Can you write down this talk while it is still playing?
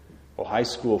Well, high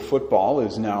school football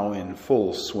is now in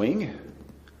full swing.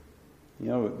 You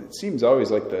know, it seems always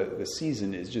like the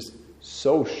season is just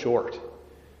so short.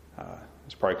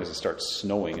 It's probably because it starts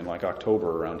snowing in like October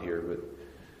around here. But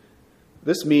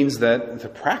this means that the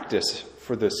practice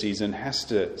for the season has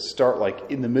to start like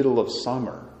in the middle of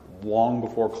summer, long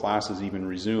before classes even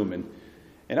resume.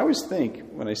 And I always think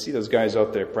when I see those guys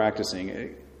out there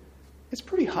practicing, it's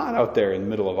pretty hot out there in the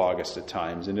middle of August at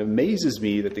times. And it amazes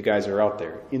me that the guys are out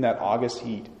there in that August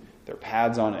heat, their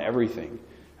pads on and everything,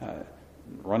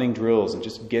 running drills and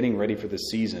just getting ready for the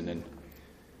season.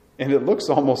 And it looks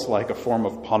almost like a form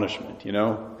of punishment, you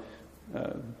know.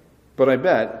 But I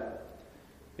bet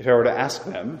if I were to ask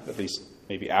them, at least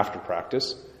maybe after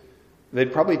practice,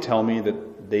 they'd probably tell me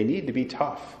that they need to be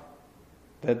tough,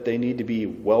 that they need to be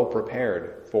well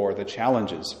prepared for the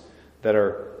challenges that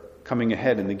are coming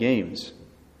ahead in the games,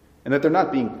 and that they're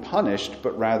not being punished,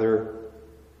 but rather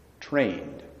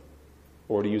trained,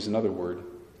 or to use another word,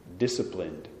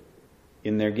 disciplined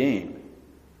in their game.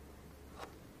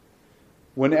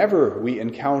 Whenever we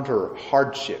encounter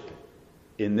hardship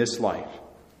in this life,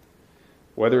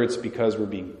 whether it's because we're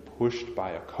being pushed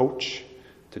by a coach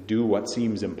to do what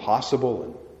seems impossible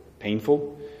and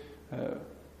painful,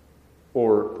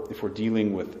 or if we're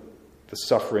dealing with the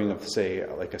suffering of, say,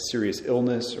 like a serious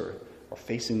illness or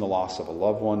facing the loss of a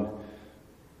loved one,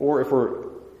 or if we're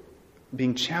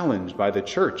being challenged by the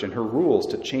church and her rules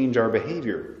to change our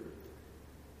behavior,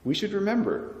 we should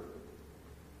remember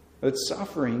that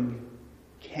suffering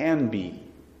can be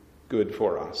good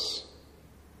for us.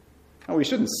 Now, we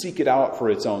shouldn't seek it out for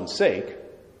its own sake,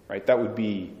 right? That would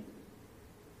be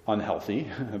unhealthy.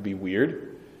 It would be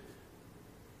weird.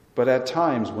 But at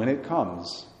times, when it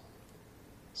comes,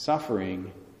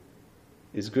 suffering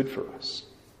is good for us.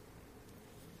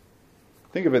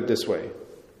 Think of it this way.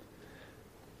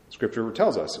 Scripture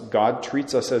tells us God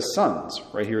treats us as sons.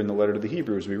 Right here in the letter to the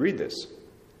Hebrews, we read this.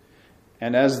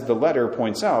 And as the letter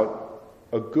points out,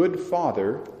 a good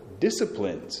father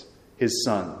disciplines his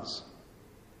sons.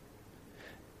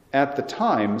 At the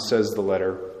time, says the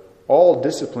letter, all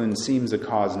discipline seems a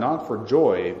cause not for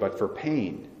joy, but for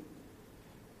pain.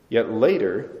 Yet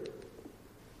later,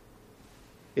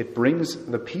 it brings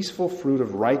the peaceful fruit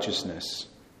of righteousness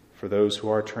for those who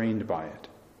are trained by it.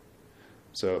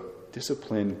 So,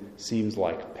 discipline seems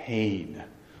like pain,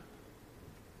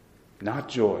 not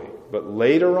joy. But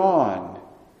later on,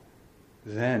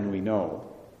 then we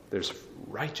know there's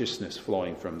righteousness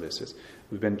flowing from this.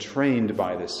 We've been trained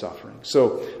by this suffering.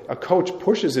 So a coach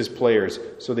pushes his players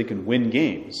so they can win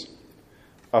games.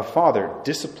 A father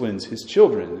disciplines his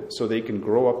children so they can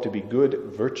grow up to be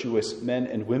good, virtuous men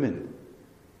and women.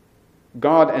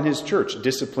 God and his church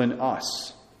discipline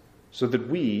us so that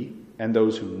we and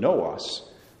those who know us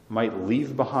might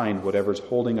leave behind whatever's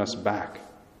holding us back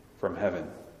from heaven.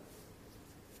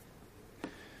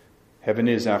 Heaven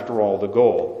is, after all, the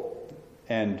goal.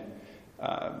 And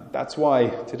that's why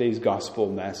today's gospel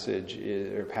message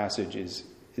or passage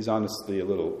is honestly a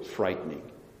little frightening.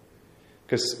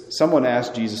 Because someone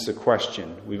asked Jesus a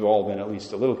question we've all been at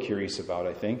least a little curious about,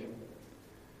 I think.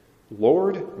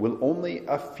 Lord, will only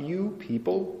a few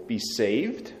people be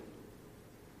saved?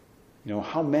 You know,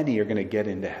 how many are going to get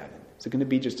into heaven? Is it going to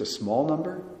be just a small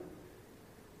number?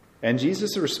 And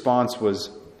Jesus' response was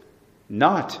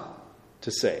not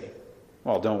to say,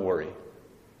 well, don't worry,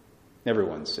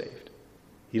 everyone's saved.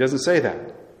 He doesn't say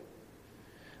that.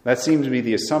 That seems to be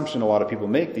the assumption a lot of people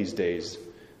make these days,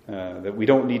 that we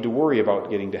don't need to worry about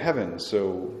getting to heaven.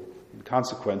 So, in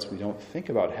consequence, we don't think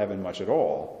about heaven much at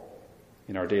all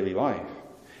in our daily life.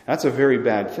 That's a very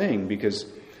bad thing, because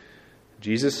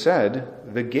Jesus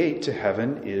said the gate to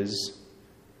heaven is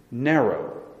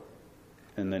narrow.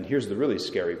 And then here's the really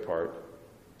scary part.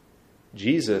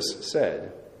 Jesus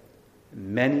said,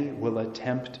 many will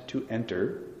attempt to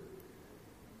enter,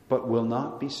 but will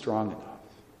not be strong enough.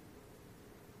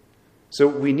 So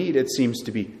we need, it seems,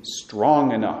 to be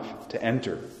strong enough to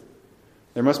enter.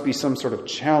 There must be some sort of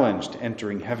challenge to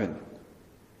entering heaven.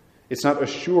 It's not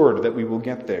assured that we will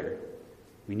get there.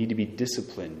 We need to be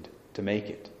disciplined to make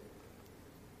it.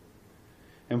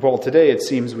 And while today it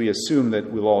seems we assume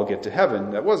that we'll all get to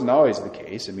heaven, that wasn't always the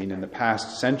case. I mean, in the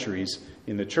past centuries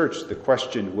in the church, the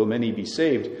question, will many be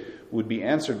saved, would be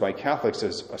answered by Catholics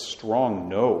as a strong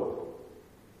no.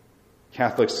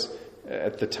 Catholics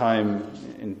at the time,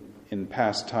 in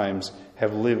past times,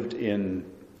 have lived in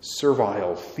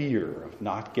servile fear of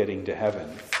not getting to heaven.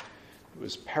 It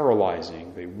was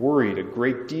paralyzing. They worried a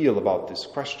great deal about this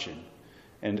question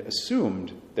and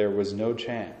assumed there was no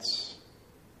chance.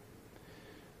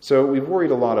 So we've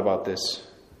worried a lot about this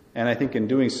And I think in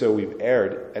doing so, we've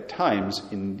erred at times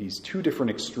in these two different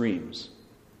extremes.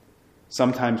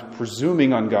 Sometimes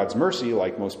presuming on God's mercy,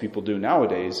 like most people do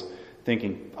nowadays,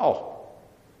 thinking, oh,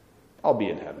 I'll be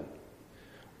in heaven.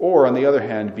 Or, on the other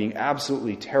hand, being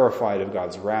absolutely terrified of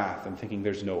God's wrath and thinking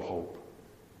there's no hope.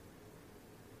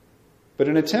 But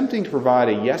in attempting to provide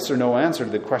a yes or no answer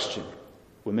to the question,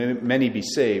 will many be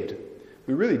saved,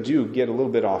 we really do get a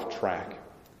little bit off track.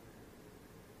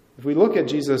 If we look at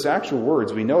Jesus' actual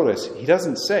words, we notice he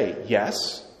doesn't say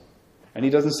yes, and he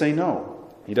doesn't say no.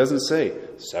 He doesn't say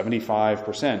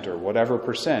 75% or whatever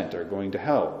percent are going to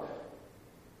hell.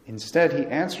 Instead, he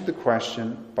answered the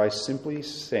question by simply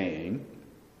saying,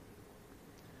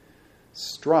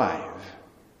 strive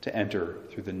to enter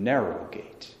through the narrow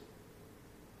gate.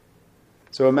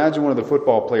 So imagine one of the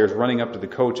football players running up to the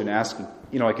coach and asking,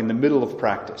 like in the middle of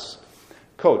practice,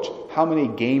 Coach, how many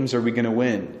games are we going to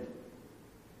win?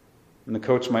 And the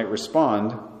coach might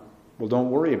respond, well,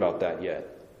 don't worry about that yet.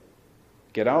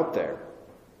 Get out there.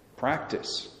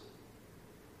 Practice.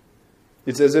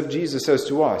 It's as if Jesus says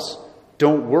to us,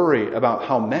 don't worry about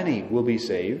how many will be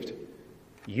saved.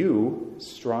 You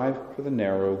strive for the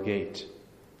narrow gate.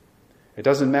 It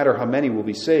doesn't matter how many will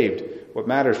be saved. What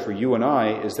matters for you and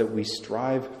I is that we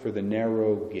strive for the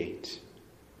narrow gate.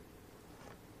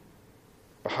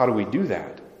 But how do we do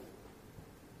that?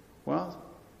 Well,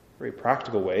 a very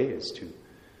practical way is to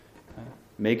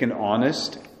make an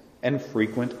honest and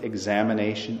frequent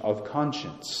examination of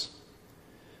conscience.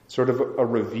 Sort of a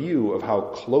review of how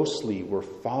closely we're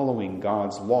following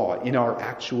God's law in our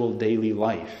actual daily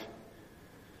life.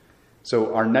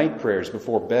 So our night prayers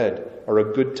before bed are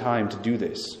a good time to do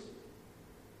this.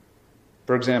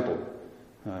 For example,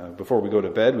 before we go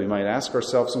to bed, we might ask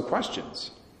ourselves some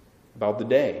questions about the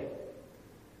day.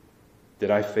 Did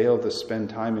I fail to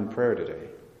spend time in prayer today?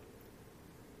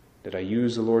 Did I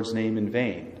use the Lord's name in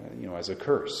vain, as a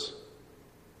curse?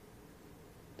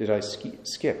 Did I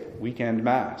skip weekend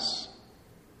mass?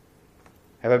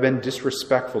 Have I been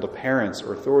disrespectful to parents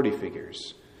or authority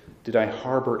figures? Did I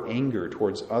harbor anger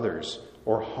towards others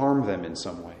or harm them in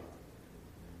some way?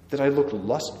 Did I look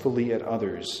lustfully at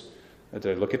others? Did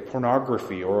I look at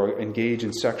pornography or engage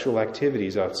in sexual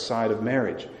activities outside of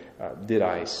marriage? Did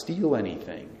I steal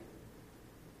anything?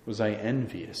 Was I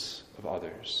envious of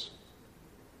others?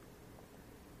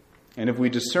 And if we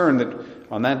discern that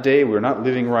on that day we're not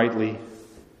living rightly,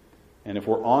 and if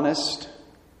we're honest,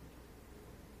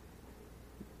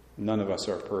 none of us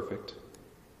are perfect,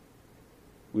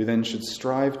 we then should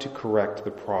strive to correct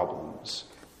the problems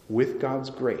with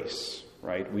God's grace,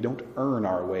 right? We don't earn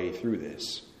our way through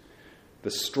this.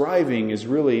 The striving is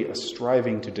really a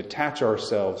striving to detach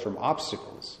ourselves from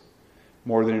obstacles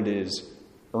more than it is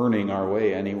earning our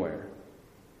way anywhere.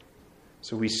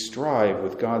 So we strive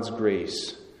with God's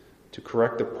grace to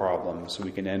correct the problem so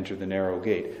we can enter the narrow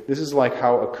gate. This is like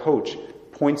how a coach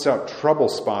points out trouble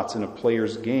spots in a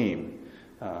player's game.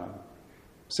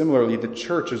 Similarly, the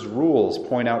church's rules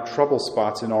point out trouble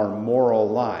spots in our moral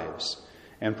lives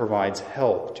and provides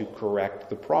help to correct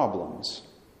the problems.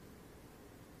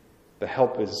 The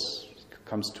help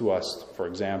comes to us, for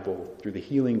example, through the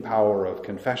healing power of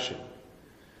confession,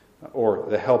 or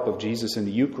the help of Jesus in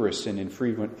the Eucharist and in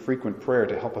frequent prayer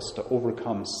to help us to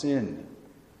overcome sin,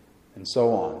 and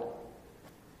so on.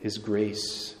 His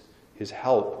grace, his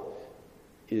help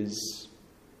is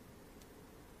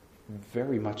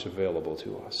very much available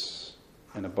to us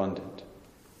and abundant.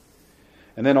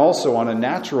 And then also on a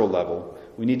natural level,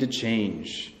 we need to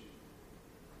change.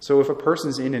 So if a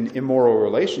person's in an immoral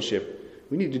relationship,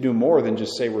 we need to do more than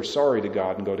just say we're sorry to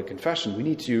God and go to confession. We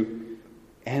need to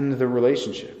end the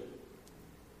relationship.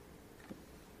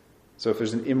 So if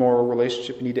there's an immoral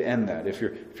relationship, you need to end that. If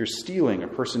you're stealing, a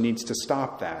person needs to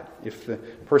stop that. If the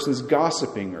person's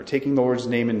gossiping or taking the Lord's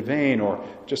name in vain or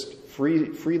just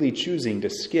freely choosing to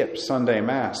skip Sunday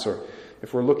Mass, or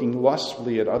if we're looking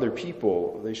lustfully at other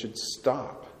people, they should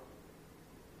stop.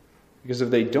 Because if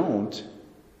they don't,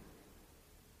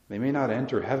 they may not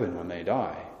enter heaven when they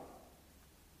die.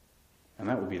 And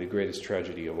that would be the greatest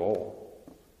tragedy of all.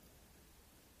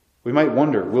 We might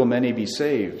wonder, will many be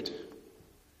saved?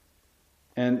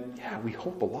 And yeah, we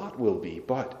hope a lot will be,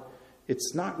 but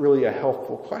it's not really a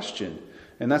helpful question.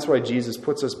 And that's why Jesus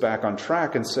puts us back on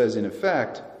track and says, in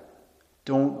effect,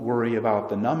 don't worry about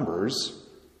the numbers.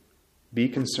 Be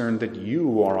concerned that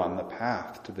you are on the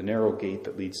path to the narrow gate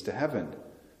that leads to heaven.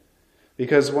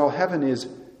 Because while heaven is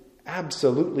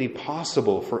absolutely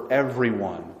possible for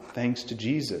everyone, thanks to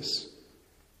Jesus,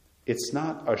 it's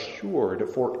not assured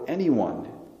for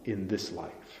anyone in this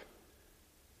life.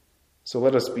 So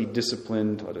let us be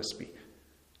disciplined, let us be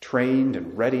trained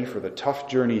and ready for the tough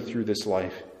journey through this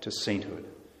life, to sainthood.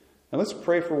 And let's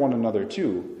pray for one another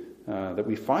too, that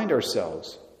we find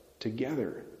ourselves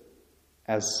together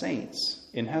as saints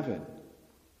in heaven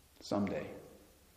someday.